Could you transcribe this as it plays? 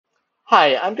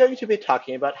Hi, I'm going to be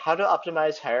talking about how to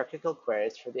optimize hierarchical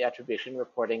queries for the Attribution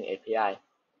Reporting API.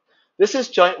 This is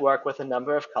joint work with a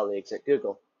number of colleagues at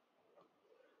Google.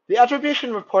 The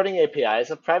Attribution Reporting API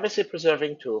is a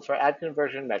privacy-preserving tool for ad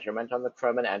conversion measurement on the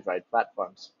Chrome and Android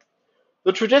platforms.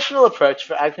 The traditional approach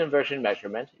for ad conversion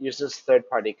measurement uses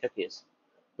third-party cookies.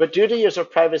 But due to user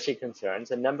privacy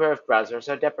concerns, a number of browsers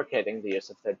are deprecating the use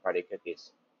of third-party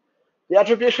cookies. The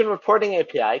Attribution Reporting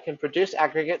API can produce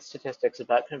aggregate statistics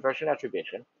about conversion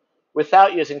attribution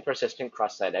without using persistent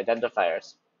cross-site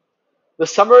identifiers. The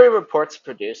summary reports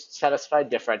produced satisfy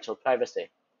differential privacy,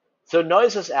 so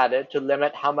noise is added to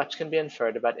limit how much can be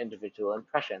inferred about individual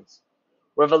impressions,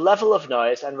 where the level of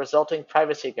noise and resulting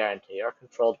privacy guarantee are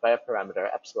controlled by a parameter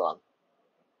epsilon.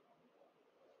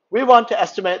 We want to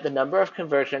estimate the number of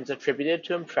conversions attributed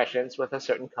to impressions with a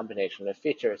certain combination of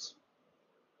features.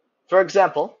 For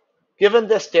example, given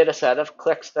this dataset of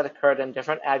clicks that occurred in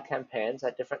different ad campaigns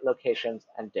at different locations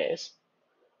and days,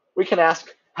 we can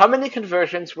ask how many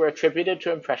conversions were attributed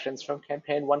to impressions from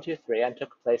campaign 123 and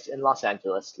took place in Los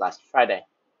Angeles last Friday.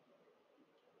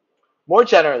 More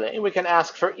generally, we can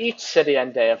ask for each city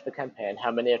and day of the campaign how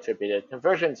many attributed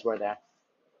conversions were there.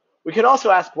 We can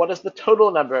also ask what is the total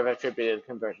number of attributed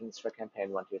conversions for campaign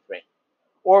 123,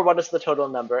 or what is the total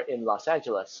number in Los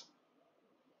Angeles.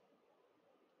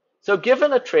 So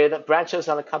given a tree that branches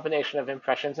on a combination of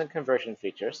impressions and conversion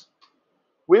features,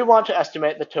 we want to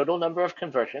estimate the total number of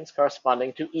conversions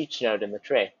corresponding to each node in the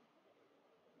tree.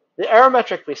 The error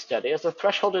metric we study is a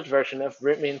thresholded version of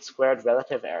root mean squared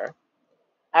relative error,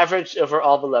 averaged over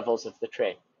all the levels of the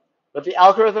tree. But the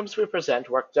algorithms we present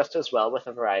work just as well with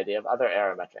a variety of other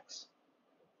error metrics.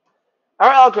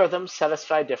 Our algorithms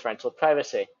satisfy differential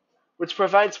privacy, which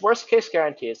provides worst-case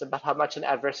guarantees about how much an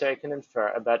adversary can infer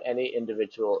about any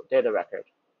individual data record.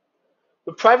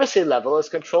 The privacy level is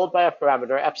controlled by a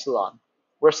parameter epsilon,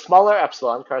 where smaller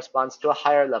epsilon corresponds to a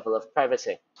higher level of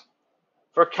privacy.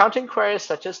 For counting queries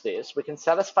such as these, we can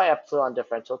satisfy epsilon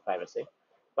differential privacy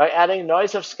by adding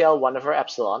noise of scale 1 over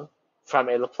epsilon from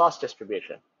a Laplace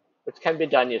distribution, which can be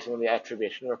done using the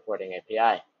Attribution Reporting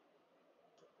API.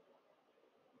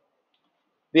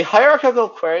 The hierarchical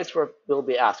queries we'll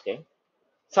be asking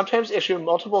sometimes issue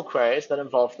multiple queries that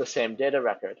involve the same data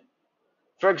record.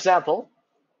 For example,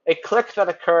 a click that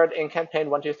occurred in campaign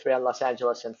 123 on Los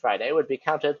Angeles on Friday would be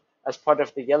counted as part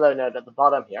of the yellow node at the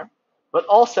bottom here, but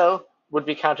also would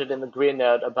be counted in the green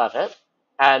node above it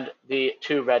and the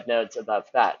two red nodes above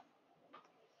that.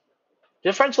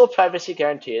 Differential privacy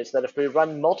guarantees that if we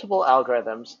run multiple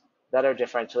algorithms that are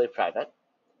differentially private,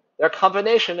 their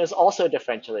combination is also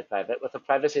differentially private with a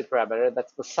privacy parameter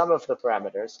that's the sum of the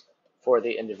parameters for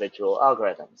the individual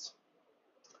algorithms.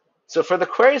 So for the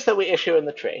queries that we issue in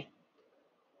the tree,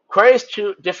 queries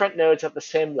to different nodes at the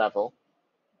same level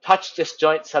touch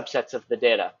disjoint subsets of the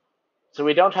data. So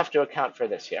we don't have to account for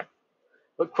this here.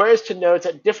 But queries to nodes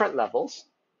at different levels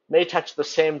may touch the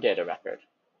same data record.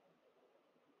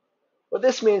 What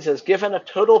this means is, given a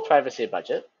total privacy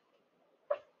budget,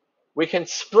 we can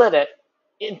split it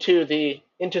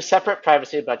into separate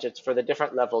privacy budgets for the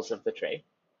different levels of the tree,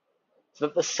 so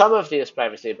that the sum of these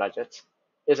privacy budgets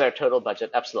is our total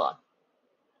budget epsilon.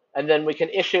 And then we can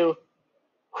issue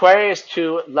queries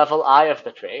to level I of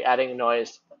the tree, adding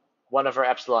noise 1 over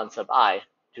epsilon sub I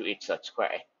to each such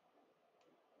query.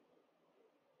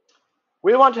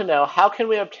 We want to know how can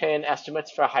we obtain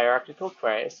estimates for hierarchical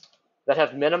queries that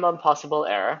have minimum possible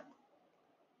error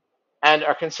and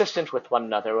are consistent with one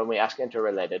another when we ask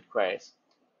interrelated queries.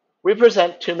 We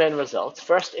present two main results.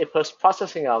 First, a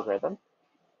post-processing algorithm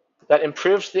that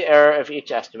improves the error of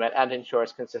each estimate and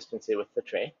ensures consistency with the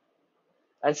tree.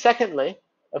 And secondly,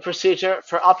 a procedure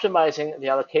for optimizing the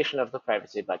allocation of the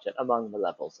privacy budget among the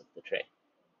levels of the tree.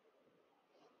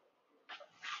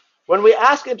 When we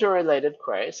ask interrelated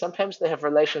queries, sometimes they have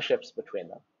relationships between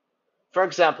them. For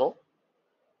example,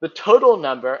 the total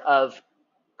number of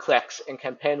clicks in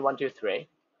campaign 123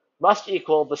 must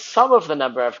equal the sum of the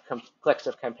number of clicks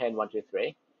of campaign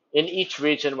 123 in each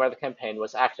region where the campaign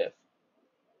was active.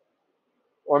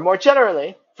 Or more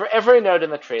generally, for every node in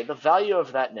the tree, the value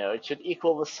of that node should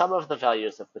equal the sum of the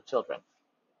values of the children.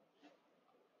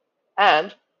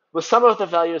 And the sum of the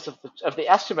values of the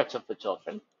estimates of the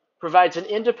children provides an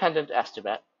independent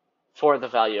estimate for the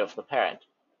value of the parent.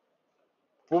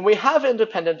 When we have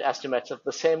independent estimates of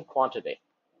the same quantity,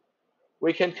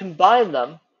 we can combine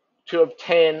them to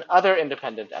obtain other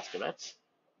independent estimates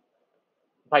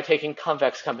by taking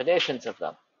convex combinations of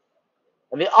them.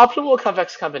 And the optimal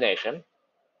convex combination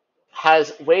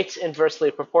has weights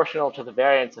inversely proportional to the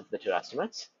variance of the two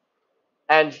estimates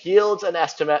and yields an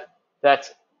estimate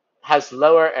that has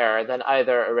lower error than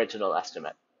either original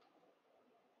estimate.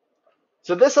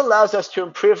 So this allows us to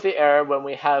improve the error when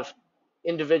we have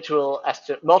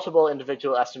multiple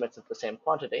individual estimates of the same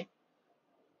quantity.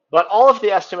 But all of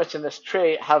the estimates in this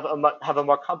tree have a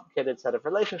more complicated set of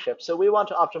relationships, so we want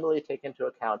to optimally take into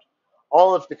account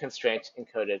all of the constraints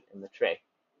encoded in the tree.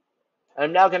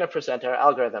 I'm now going to present our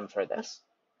algorithm for this.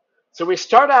 So we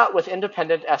start out with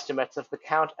independent estimates of the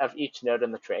count of each node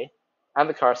in the tree and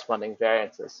the corresponding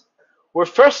variances. We're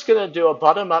first going to do a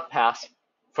bottom-up pass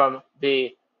from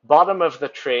the bottom of the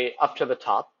tree up to the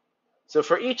top. So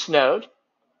for each node,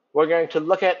 we're going to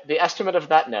look at the estimate of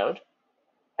that node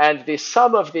and the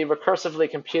sum of the recursively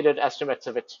computed estimates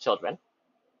of its children.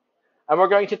 And we're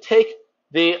going to take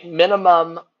the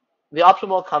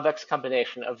optimal convex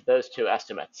combination of those two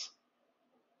estimates.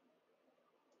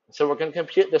 So we're going to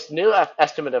compute this new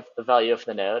estimate of the value of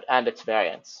the node and its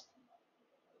variance.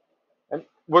 And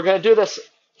we're going to do this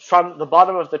from the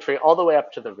bottom of the tree all the way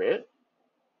up to the root.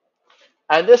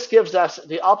 And this gives us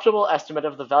the optimal estimate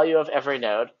of the value of every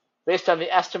node based on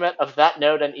the estimate of that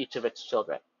node and each of its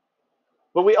children.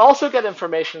 But we also get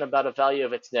information about a value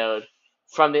of its node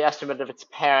from the estimate of its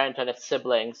parent and its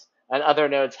siblings and other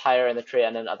nodes higher in the tree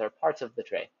and in other parts of the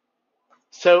tree.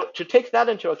 So to take that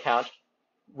into account,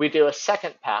 we do a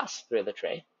second pass through the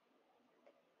tree.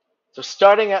 So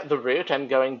starting at the root and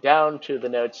going down to the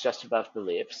nodes just above the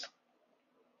leaves,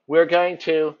 we're going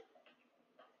to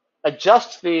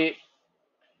adjust the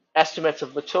estimates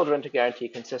of the children to guarantee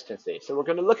consistency. So we're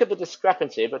going to look at the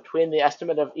discrepancy between the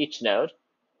estimate of each node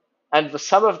and the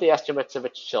sum of the estimates of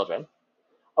its children.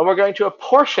 And we're going to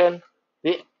apportion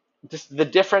the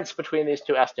difference between these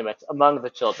two estimates among the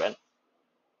children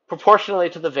proportionally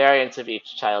to the variance of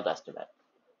each child estimate.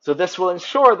 So this will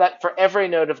ensure that for every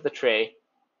node of the tree,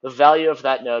 the value of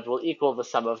that node will equal the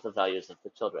sum of the values of the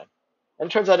children. And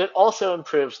it turns out it also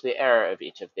improves the error of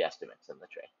each of the estimates in the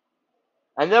tree.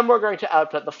 And then we're going to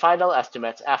output the final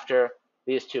estimates after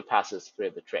these two passes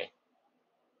through the tree.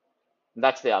 And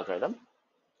that's the algorithm.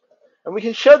 And we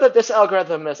can show that this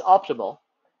algorithm is optimal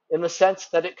in the sense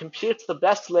that it computes the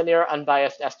best linear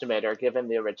unbiased estimator given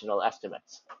the original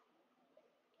estimates.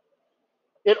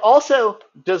 It also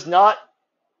does not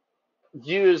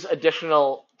use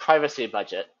additional privacy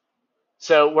budget.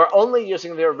 So we're only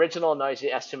using the original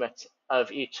noisy estimates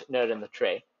of each node in the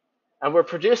tree. And we're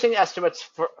producing estimates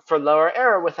for lower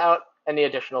error without any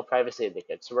additional privacy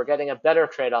leakage. So we're getting a better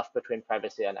trade-off between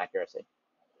privacy and accuracy.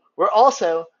 We're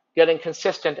also getting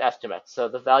consistent estimates. So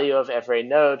the value of every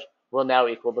node will now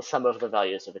equal the sum of the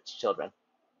values of its children.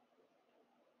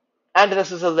 And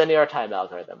this is a linear time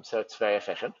algorithm, so it's very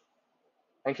efficient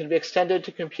and can be extended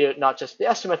to compute not just the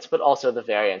estimates, but also the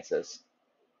variances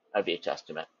of each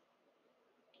estimate.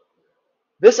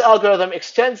 This algorithm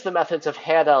extends the methods of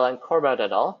Hay et al. And Cormode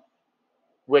et al.,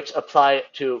 which apply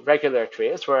to regular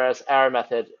trees, whereas our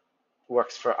method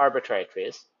works for arbitrary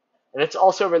trees. And it's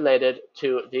also related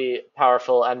to the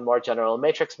powerful and more general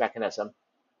matrix mechanism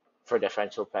for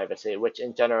differential privacy, which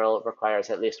in general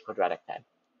requires at least quadratic time.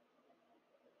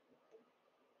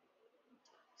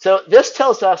 So this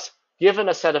tells us, given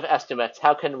a set of estimates,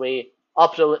 how can we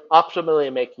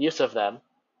optimally make use of them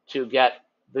to get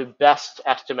the best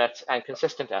estimates and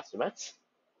consistent estimates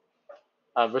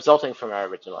resulting from our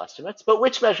original estimates, but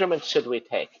which measurements should we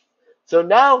take? So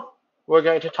now we're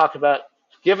going to talk about,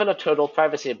 given a total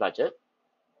privacy budget,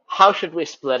 how should we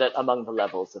split it among the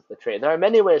levels of the tree? There are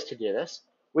many ways to do this.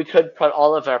 We could put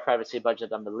all of our privacy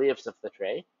budget on the leaves of the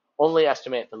tree, only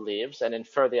estimate the leaves, and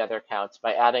infer the other counts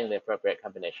by adding the appropriate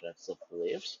combination of the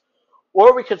leaves.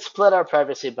 Or we could split our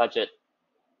privacy budget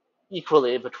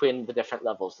equally between the different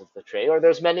levels of the tree, or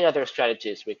there's many other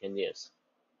strategies we can use.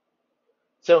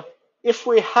 So if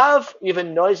we have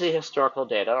even noisy historical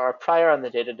data or prior on the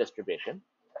data distribution,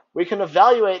 we can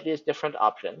evaluate these different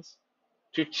options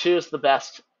to choose the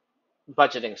best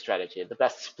budgeting strategy, the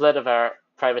best split of our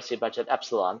privacy budget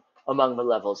epsilon among the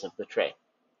levels of the tree.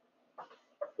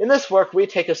 In this work, we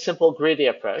take a simple greedy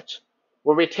approach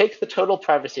where we take the total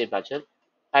privacy budget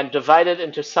and divide it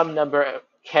into some number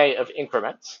k of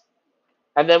increments,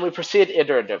 and then we proceed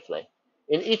iteratively.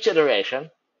 In each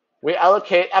iteration, we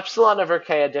allocate epsilon over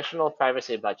k additional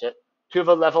privacy budget to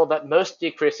the level that most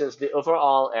decreases the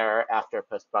overall error after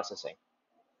post-processing.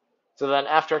 So then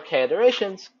after k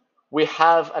iterations, we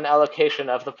have an allocation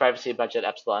of the privacy budget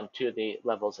epsilon to the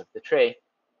levels of the tree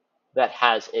that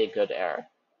has a good error.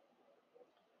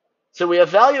 So we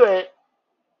evaluate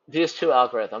these two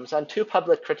algorithms on two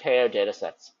public Criteo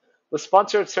datasets, the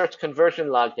sponsored search conversion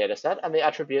log dataset and the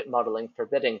attribute modeling for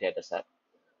bidding dataset.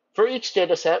 For each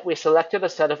dataset, we selected a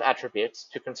set of attributes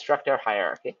to construct our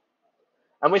hierarchy,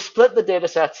 and we split the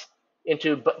datasets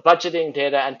into budgeting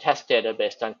data and test data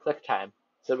based on click time.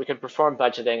 so that we can perform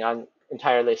budgeting on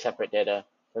entirely separate data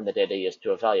from the data used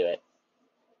to evaluate.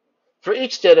 For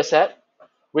each dataset,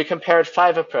 we compared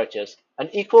 5 approaches: an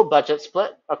equal budget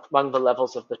split among the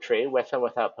levels of the tree with and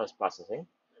without post-processing,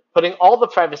 putting all the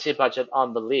privacy budget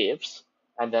on the leaves,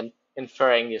 and then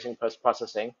inferring using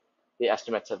post-processing the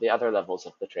estimates of the other levels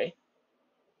of the tree,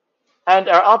 and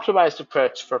our optimized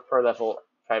approach for per-level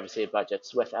privacy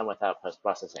budgets with and without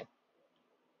post-processing.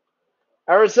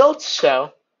 Our results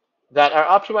show that our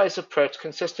optimized approach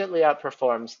consistently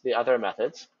outperforms the other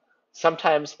methods,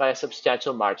 sometimes by a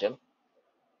substantial margin.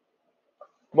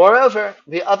 Moreover,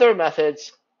 the other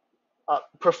methods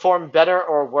perform better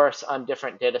or worse on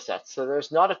different datasets, so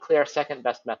there's not a clear second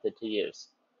best method to use.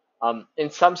 In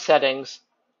some settings,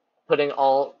 putting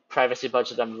all privacy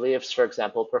budget on leaves, for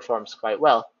example, performs quite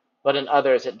well, but in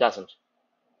others it doesn't.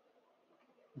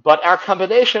 But our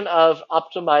combination of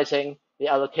optimizing the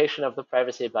allocation of the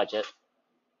privacy budget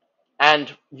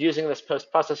and using this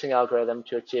post-processing algorithm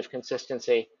to achieve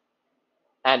consistency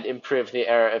and improve the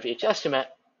error of each estimate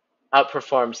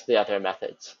outperforms the other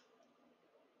methods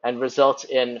and results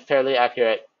in fairly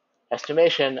accurate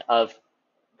estimation of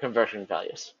conversion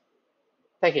values.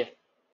 Thank you.